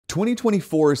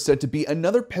2024 is set to be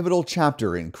another pivotal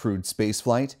chapter in crewed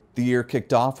spaceflight. The year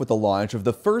kicked off with the launch of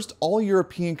the first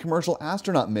all-European commercial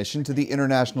astronaut mission to the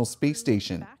International Space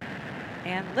Station.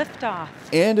 And liftoff.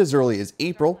 And as early as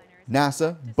April,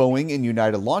 NASA, Boeing, and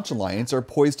United Launch Alliance are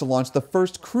poised to launch the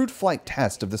first crewed flight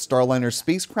test of the Starliner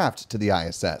spacecraft to the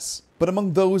ISS. But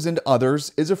among those and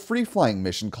others is a free-flying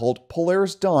mission called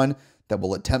Polaris Dawn that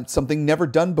will attempt something never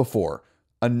done before,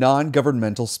 a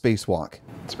non-governmental spacewalk.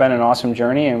 It's been an awesome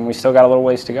journey, and we still got a little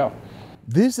ways to go.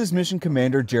 This is Mission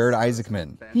Commander Jared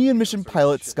Isaacman. He and mission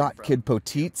pilot Scott Kid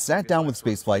Poteet sat down with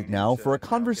Spaceflight Now for a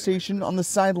conversation on the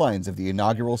sidelines of the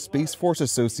inaugural Space Force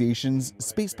Association's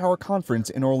Space Power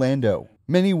Conference in Orlando.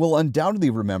 Many will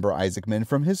undoubtedly remember Isaacman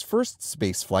from his first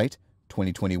space flight,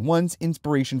 2021's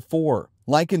Inspiration4.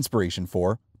 Like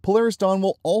Inspiration4, Polaris Dawn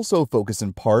will also focus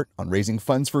in part on raising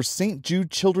funds for St.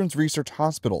 Jude Children's Research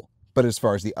Hospital. But as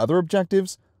far as the other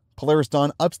objectives, Polaris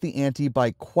Dawn ups the ante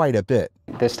by quite a bit.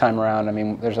 This time around, I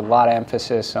mean, there's a lot of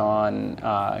emphasis on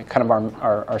kind of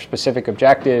our specific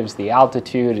objectives, the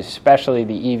altitude, especially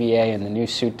the EVA and the new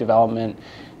suit development,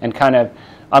 and kind of,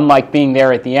 unlike being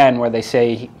there at the end where they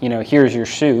say, you know, here's your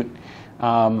suit,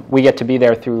 we get to be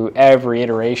there through every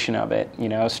iteration of it, you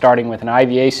know, starting with an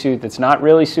IVA suit that's not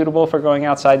really suitable for going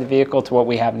outside the vehicle to what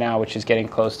we have now, which is getting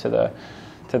close to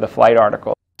the flight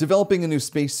article. Developing a new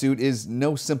spacesuit is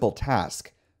no simple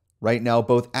task. Right now,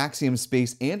 both Axiom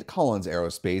Space and Collins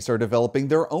Aerospace are developing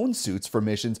their own suits for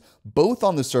missions both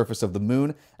on the surface of the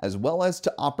moon as well as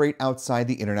to operate outside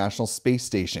the International Space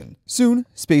Station. Soon,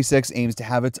 SpaceX aims to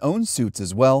have its own suits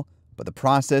as well, but the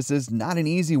process is not an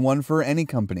easy one for any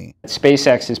company.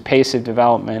 SpaceX's pace of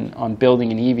development on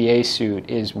building an EVA suit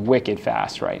is wicked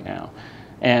fast right now.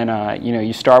 And you know,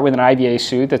 you start with an IVA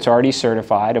suit that's already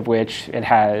certified, of which it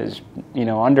has, you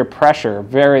know, under pressure,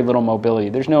 very little mobility.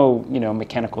 There's no, you know,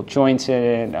 mechanical joints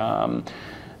in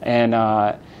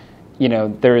it, you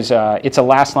know, it's a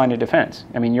last line of defense.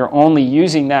 I mean, you're only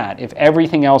using that if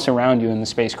everything else around you in the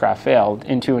spacecraft failed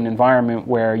into an environment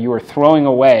where you are throwing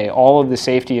away all of the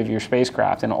safety of your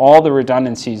spacecraft and all the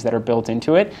redundancies that are built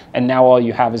into it, and now all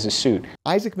you have is a suit.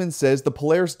 Isaacman says the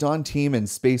Polaris Dawn team and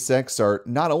SpaceX are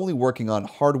not only working on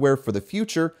hardware for the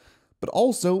future, but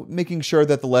also making sure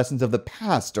that the lessons of the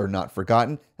past are not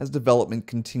forgotten as development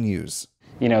continues.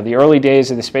 You know, the early days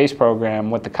of the space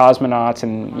program, what the cosmonauts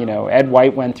and, you know, Ed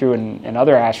White went through and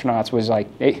other astronauts was like,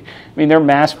 they're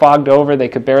mass fogged over. They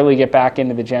could barely get back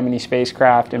into the Gemini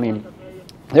spacecraft. I mean,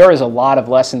 there is a lot of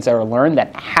lessons that are learned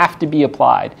that have to be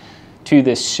applied to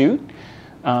this suit.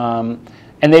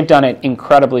 And they've done it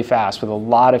incredibly fast with a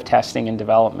lot of testing and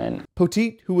development.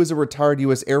 Poteet, who is a retired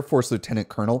U.S. Air Force Lieutenant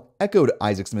Colonel, echoed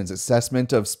Isaacman's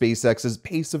assessment of SpaceX's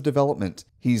pace of development.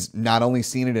 He's not only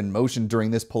seen it in motion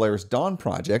during this Polaris Dawn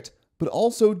project, but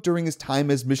also during his time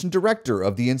as mission director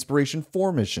of the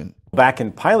Inspiration4 mission. Back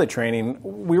in pilot training,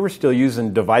 we were still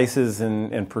using devices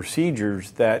and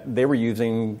procedures that they were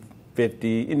using in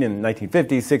the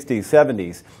 1950s, 60s,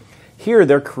 70s. Here,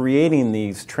 they're creating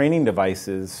these training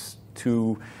devices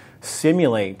to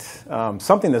simulate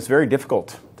something that's very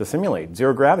difficult to simulate,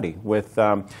 zero gravity, with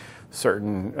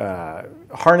certain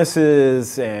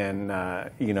harnesses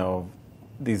and you know,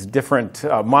 these different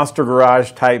Monster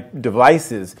Garage type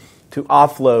devices to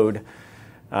offload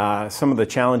some of the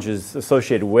challenges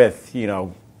associated with, you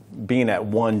know, being at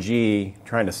 1G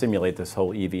trying to simulate this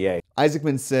whole EVA.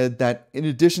 Isaacman said that in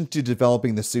addition to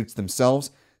developing the suits themselves,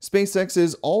 SpaceX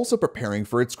is also preparing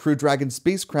for its Crew Dragon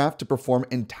spacecraft to perform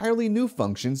entirely new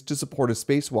functions to support a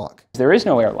spacewalk. There is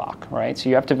no airlock, right? So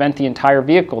you have to vent the entire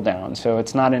vehicle down. So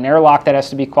it's not an airlock that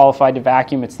has to be qualified to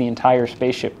vacuum, it's the entire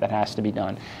spaceship that has to be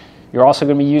done. You're also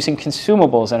going to be using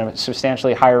consumables at a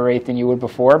substantially higher rate than you would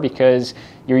before because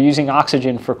you're using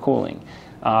oxygen for cooling.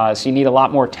 So you need a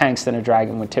lot more tanks than a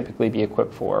Dragon would typically be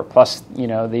equipped for, plus, you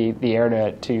know, the air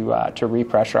to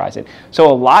repressurize it. So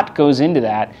a lot goes into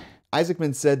that.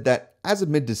 Isaacman said that as of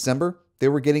mid-December, they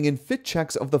were getting in fit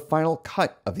checks of the final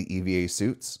cut of the EVA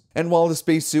suits. And while the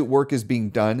spacesuit work is being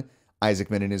done,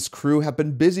 Isaacman and his crew have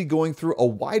been busy going through a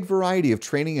wide variety of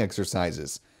training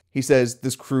exercises. He says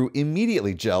this crew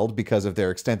immediately gelled because of their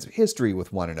extensive history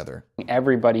with one another.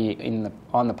 Everybody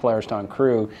on the Polaris Dawn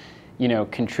crew, you know,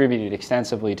 contributed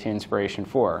extensively to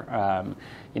Inspiration4.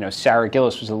 You know, Sarah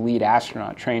Gillis was the lead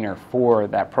astronaut trainer for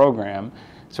that program.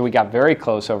 So we got very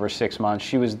close over 6 months.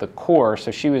 She was the core,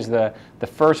 so she was the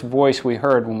first voice we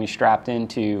heard when we strapped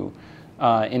into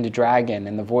Dragon,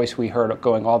 and the voice we heard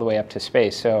going all the way up to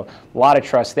space. So a lot of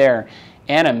trust there.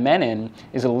 Anna Menon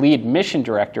is a lead mission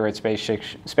director at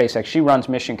SpaceX. She runs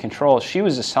mission control. She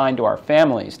was assigned to our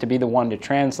families to be the one to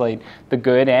translate the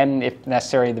good and, if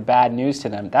necessary, the bad news to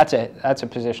them. That's a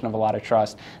position of a lot of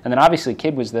trust. And then obviously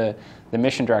Kid was the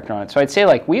mission director on it. So I'd say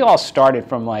like we all started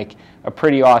from like a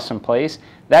pretty awesome place.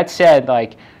 That said,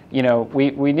 like, you know, we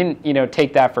didn't, you know,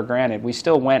 take that for granted. We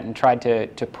still went and tried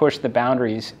to push the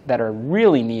boundaries that are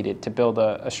really needed to build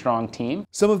a strong team.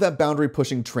 Some of that boundary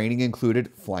pushing training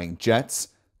included flying jets,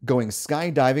 going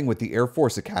skydiving with the Air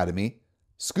Force Academy,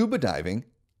 scuba diving,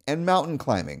 and mountain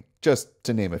climbing, just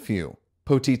to name a few.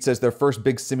 Poteet says their first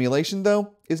big simulation,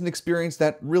 though, is an experience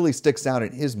that really sticks out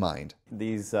in his mind.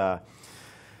 These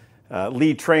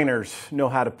lead trainers know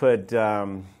how to put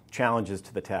challenges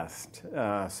to the test.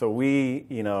 So we,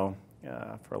 you know,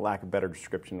 for lack of better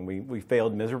description, we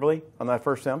failed miserably on that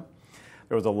first sim.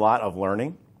 There was a lot of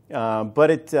learning,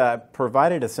 but it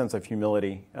provided a sense of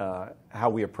humility, how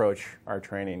we approach our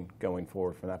training going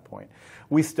forward from that point.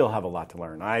 We still have a lot to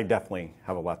learn. I definitely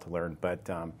have a lot to learn, but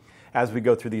as we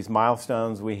go through these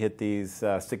milestones, we hit these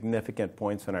significant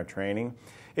points in our training,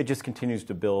 it just continues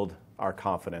to build our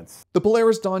confidence. The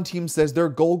Polaris Dawn team says their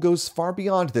goal goes far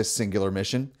beyond this singular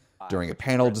mission. During a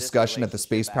panel discussion at the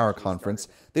Space Power Conference,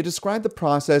 they described the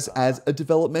process as a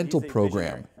developmental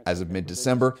program. As of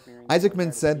mid-December,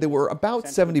 Isaacman said they were about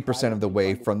 70% of the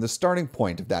way from the starting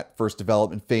point of that first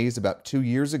development phase about 2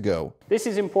 years ago. This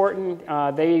is important.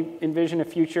 They envision a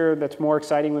future that's more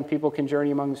exciting when people can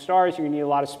journey among the stars. You're going to need a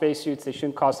lot of spacesuits. They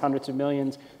shouldn't cost hundreds of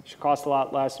millions. They should cost a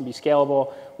lot less and be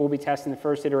scalable. We'll be testing the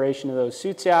first iteration of those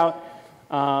suits out.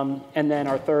 And then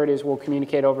our third is we'll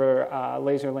communicate over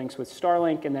laser links with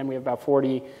Starlink, and then we have about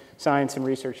 40 science and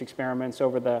research experiments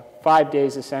over the 5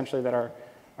 days, essentially, that our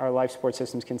life support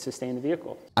systems can sustain the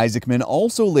vehicle. Isaacman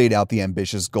also laid out the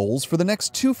ambitious goals for the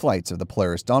next 2 flights of the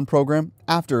Polaris Dawn program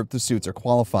after the suits are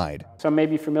qualified. Some may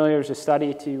be familiar as a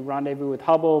study to rendezvous with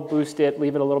Hubble, boost it,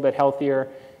 leave it a little bit healthier,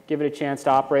 give it a chance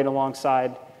to operate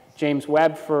alongside James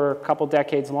Webb for a couple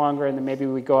decades longer, and then maybe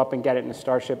we go up and get it in a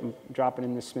Starship and drop it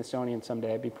in the Smithsonian someday.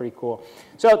 It'd be pretty cool.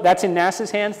 So that's in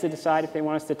NASA's hands to decide if they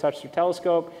want us to touch their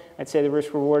telescope. I'd say the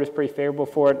risk-reward is pretty favorable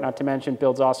for it, not to mention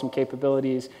builds awesome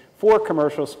capabilities for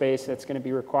commercial space that's going to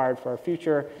be required for our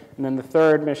future. And then the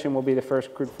third mission will be the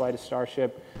first crewed flight of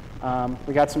Starship.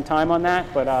 We got some time on that,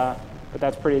 but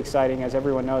that's pretty exciting. As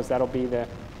everyone knows, that'll be the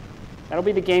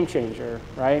game changer,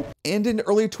 right? And in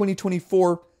early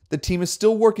 2024, the team is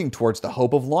still working towards the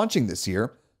hope of launching this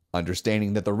year,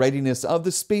 understanding that the readiness of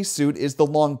the spacesuit is the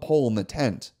long pole in the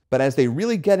tent. But as they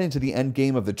really get into the end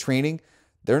game of the training,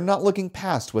 they're not looking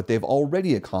past what they've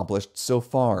already accomplished so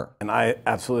far. And I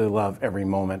absolutely love every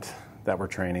moment that we're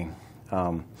training.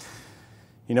 You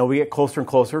know, we get closer and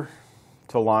closer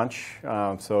to launch,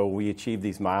 so we achieve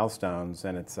these milestones,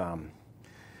 and it's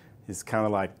kind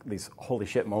of like these holy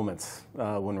shit moments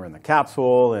when we're in the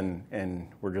capsule and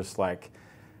we're just like,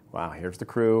 wow, here's the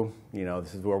crew, you know,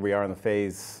 this is where we are in the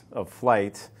phase of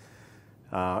flight,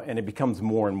 and it becomes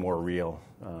more and more real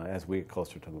as we get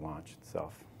closer to the launch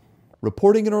itself.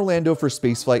 Reporting in Orlando for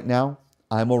Spaceflight Now,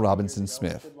 I'm Will Robinson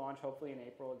Smith. Launch hopefully in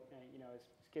April. You know, as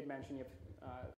Kid mentioned, you have